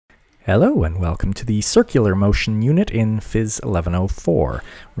Hello and welcome to the circular motion unit in PHYS 1104.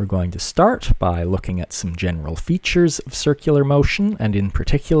 We're going to start by looking at some general features of circular motion, and in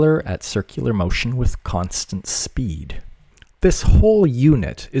particular at circular motion with constant speed. This whole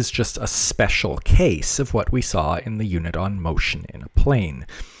unit is just a special case of what we saw in the unit on motion in a plane.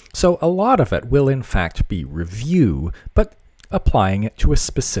 So a lot of it will in fact be review, but applying it to a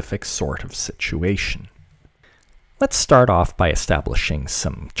specific sort of situation. Let's start off by establishing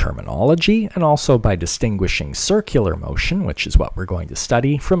some terminology and also by distinguishing circular motion, which is what we're going to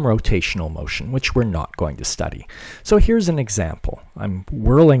study, from rotational motion, which we're not going to study. So here's an example. I'm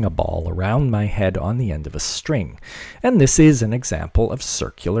whirling a ball around my head on the end of a string, and this is an example of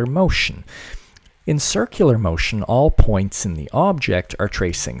circular motion. In circular motion, all points in the object are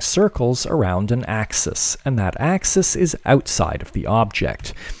tracing circles around an axis, and that axis is outside of the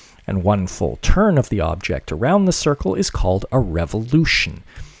object. And one full turn of the object around the circle is called a revolution.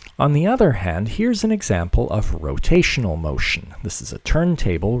 On the other hand, here's an example of rotational motion. This is a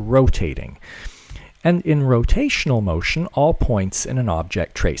turntable rotating. And in rotational motion, all points in an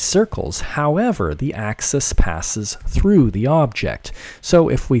object trace circles. However, the axis passes through the object. So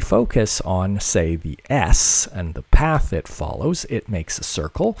if we focus on, say, the S and the path it follows, it makes a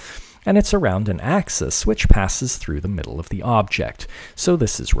circle. And it's around an axis which passes through the middle of the object. So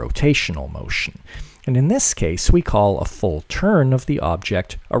this is rotational motion. And in this case, we call a full turn of the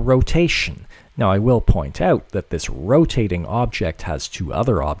object a rotation. Now I will point out that this rotating object has two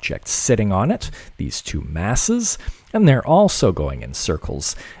other objects sitting on it, these two masses, and they're also going in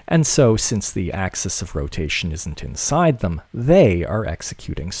circles. And so since the axis of rotation isn't inside them, they are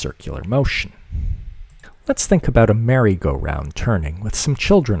executing circular motion. Let's think about a merry-go-round turning with some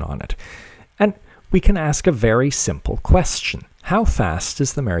children on it. And we can ask a very simple question. How fast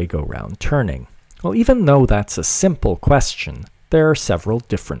is the merry-go-round turning? Well, even though that's a simple question, there are several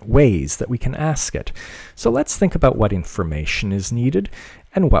different ways that we can ask it. So let's think about what information is needed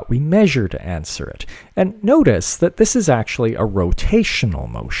and what we measure to answer it. And notice that this is actually a rotational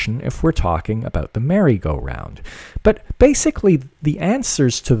motion if we're talking about the merry-go-round. But basically, the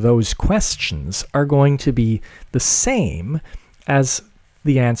answers to those questions are going to be the same as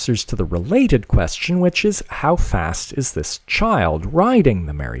the answers to the related question, which is how fast is this child riding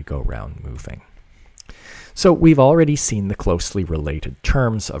the merry-go-round moving? So we've already seen the closely related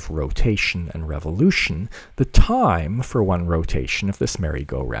terms of rotation and revolution. The time for one rotation of this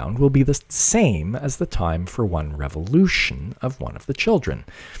merry-go-round will be the same as the time for one revolution of one of the children.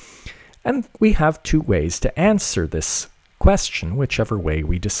 And we have two ways to answer this question, whichever way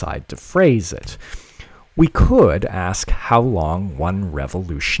we decide to phrase it. We could ask how long one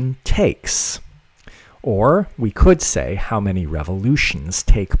revolution takes. Or we could say how many revolutions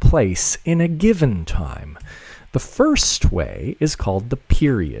take place in a given time. The first way is called the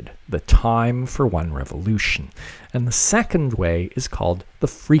period, the time for one revolution. And the second way is called the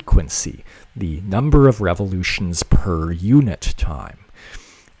frequency, the number of revolutions per unit time.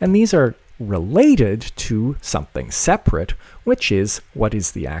 And these are related to something separate, which is what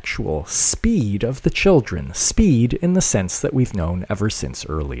is the actual speed of the children. Speed in the sense that we've known ever since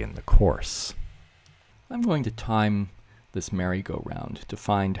early in the course. I'm going to time this merry-go-round to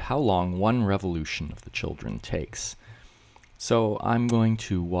find how long one revolution of the children takes. So I'm going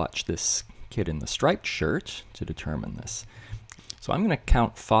to watch this kid in the striped shirt to determine this. So I'm going to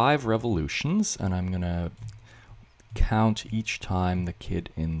count 5 revolutions, and I'm going to count each time the kid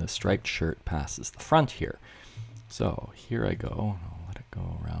in the striped shirt passes the front here. So here I go. I'll let it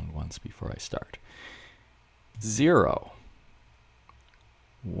go around once before I start. 0,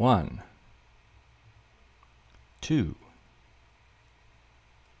 1, 2,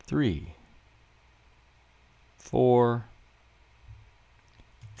 3, 4,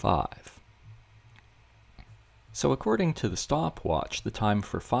 5. So according to the stopwatch, the time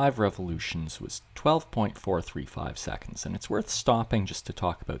for 5 revolutions was 12.435 seconds, and it's worth stopping just to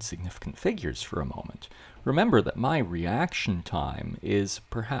talk about significant figures for a moment. Remember that my reaction time is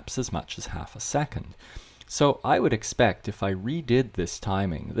perhaps as much as half a second. So I would expect if I redid this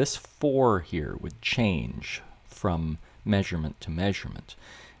timing, this 4 here would change from measurement to measurement.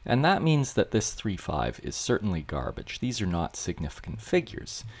 And that means that this 3.5 is certainly garbage. These are not significant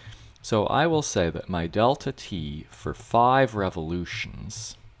figures. So I will say that my delta t for 5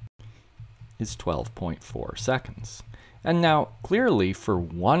 revolutions is 12.4 seconds. And now, clearly for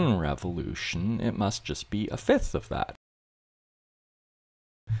 1 revolution, it must just be 1/5 of that,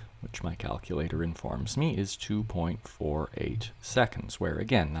 which my calculator informs me is 2.48 seconds, where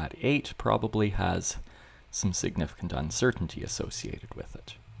again, that 8 probably has some significant uncertainty associated with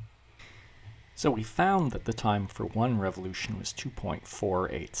it. So we found that the time for one revolution was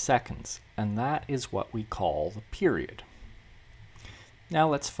 2.48 seconds, and that is what we call the period. Now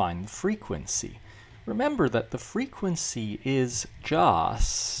let's find the frequency. Remember that the frequency is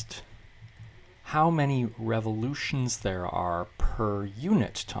just how many revolutions there are per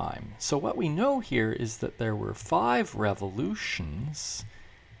unit time. So what we know here is that there were 5 revolutions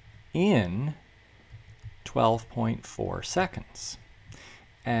in 12.4 seconds.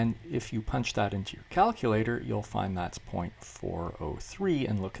 And if you punch that into your calculator, you'll find that's 0.403,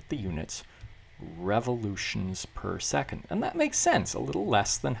 and look at the units, revolutions per second. And that makes sense, a little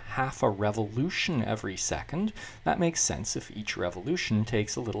less than half a revolution every second. That makes sense if each revolution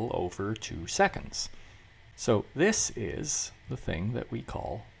takes a little over 2 seconds. So this is the thing that we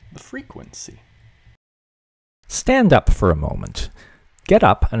call the frequency. Stand up for a moment. Get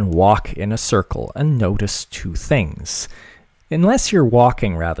up and walk in a circle and notice 2 things. Unless you're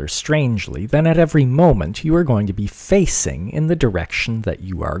walking rather strangely, then at every moment you are going to be facing in the direction that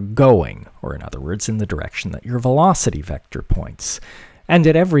you are going, or in other words, in the direction that your velocity vector points. And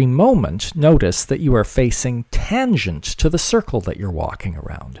at every moment, notice that you are facing tangent to the circle that you're walking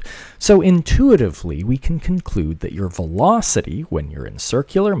around. So intuitively, we can conclude that your velocity, when you're in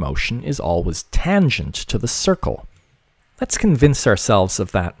circular motion, is always tangent to the circle. Let's convince ourselves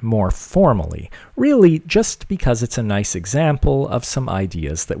of that more formally, really just because it's a nice example of some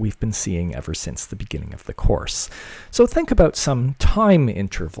ideas that we've been seeing ever since the beginning of the course. So think about some time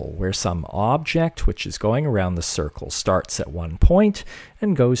interval where some object which is going around the circle starts at one point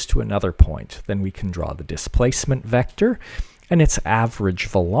and goes to another point. Then we can draw the displacement vector, and its average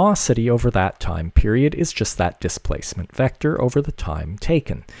velocity over that time period is just that displacement vector over the time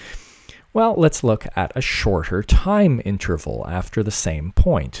taken. Well, let's look at a shorter time interval after the same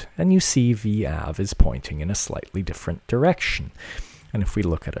point, and you see v_av is pointing in a slightly different direction. And if we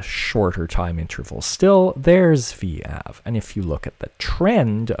look at a shorter time interval still, there's v_av. And if you look at the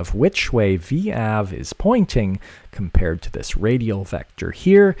trend of which way v_av is pointing compared to this radial vector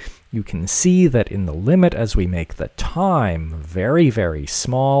here, you can see that in the limit as we make the time very, very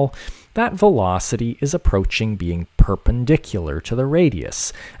small, that velocity is approaching being perpendicular to the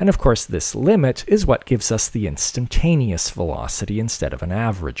radius. And of course, this limit is what gives us the instantaneous velocity instead of an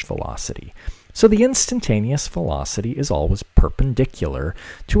average velocity. So the instantaneous velocity is always perpendicular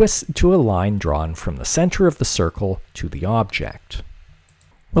to a line drawn from the center of the circle to the object.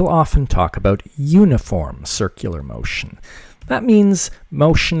 We'll often talk about uniform circular motion. That means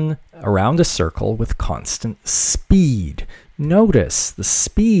motion around a circle with constant speed. Notice the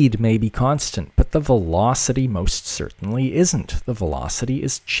speed may be constant, but the velocity most certainly isn't. The velocity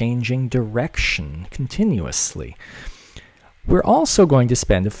is changing direction continuously. We're also going to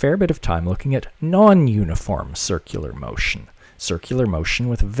spend a fair bit of time looking at non-uniform circular motion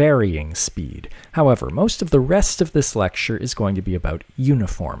with varying speed. However, most of the rest of this lecture is going to be about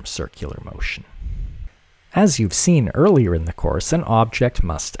uniform circular motion. As you've seen earlier in the course, an object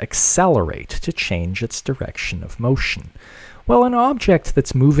must accelerate to change its direction of motion. Well, an object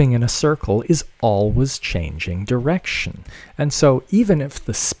that's moving in a circle is always changing direction. And so even if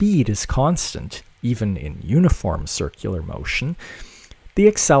the speed is constant, even in uniform circular motion, the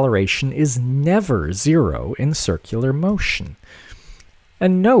acceleration is never 0 in circular motion.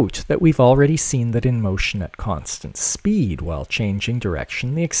 And note that we've already seen that in motion at constant speed while changing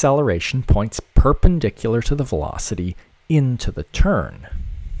direction, the acceleration points perpendicular to the velocity into the turn.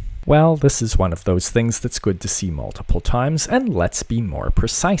 Well, this is one of those things that's good to see multiple times, and let's be more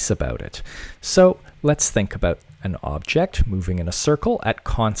precise about it. So let's think about an object moving in a circle at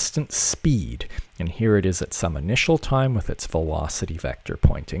constant speed. And here it is at some initial time with its velocity vector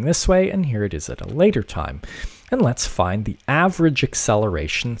pointing this way, and here it is at a later time. And let's find the average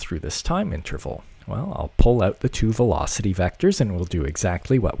acceleration through this time interval. Well, I'll pull out the 2 velocity vectors and we'll do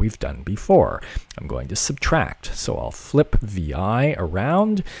exactly what we've done before. I'm going to subtract, so I'll flip vi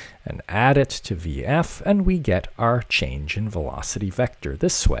around and add it to vf, and we get our change in velocity vector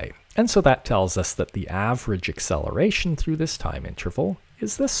this way. And so that tells us that the average acceleration through this time interval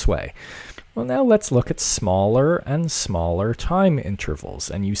is this way. Well, now let's look at smaller and smaller time intervals,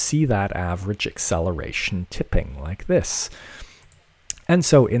 and you see that average acceleration tipping like this. And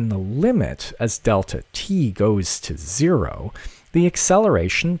so in the limit, as delta t goes to 0, the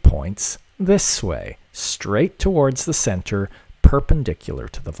acceleration points this way, straight towards the center, perpendicular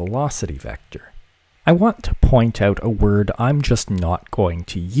to the velocity vector. I want to point out a word I'm just not going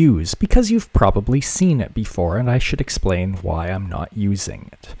to use because you've probably seen it before, and I should explain why I'm not using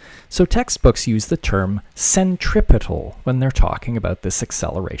it. So textbooks use the term centripetal when they're talking about this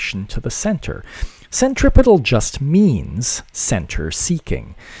acceleration to the center. Centripetal just means center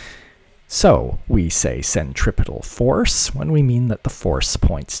seeking. So we say centripetal force when we mean that the force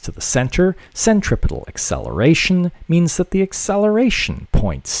points to the center. Centripetal acceleration means that the acceleration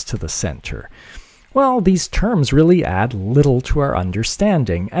points to the center. Well, these terms really add little to our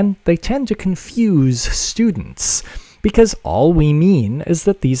understanding, and they tend to confuse students, because all we mean is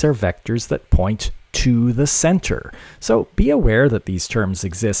that these are vectors that point to the center. So be aware that these terms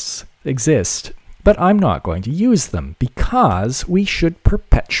exist, but I'm not going to use them because we should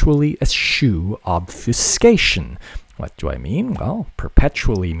perpetually eschew obfuscation. What do I mean? Well,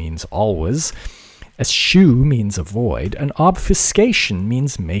 perpetually means always, eschew means avoid, and obfuscation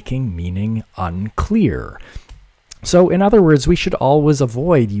means making meaning unclear. So in other words, we should always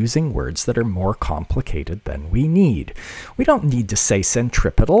avoid using words that are more complicated than we need. We don't need to say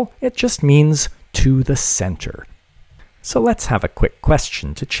centripetal, it just means to the center. So let's have a quick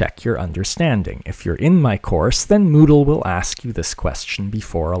question to check your understanding. If you're in my course, then Moodle will ask you this question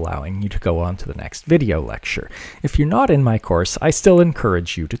before allowing you to go on to the next video lecture. If you're not in my course, I still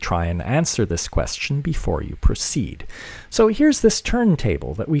encourage you to try and answer this question before you proceed. So here's this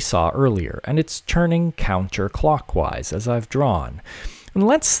turntable that we saw earlier, and it's turning counterclockwise as I've drawn. And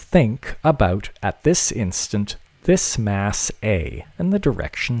let's think about, at this instant, this mass A and the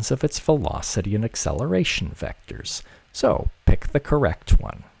directions of its velocity and acceleration vectors. So pick the correct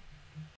one.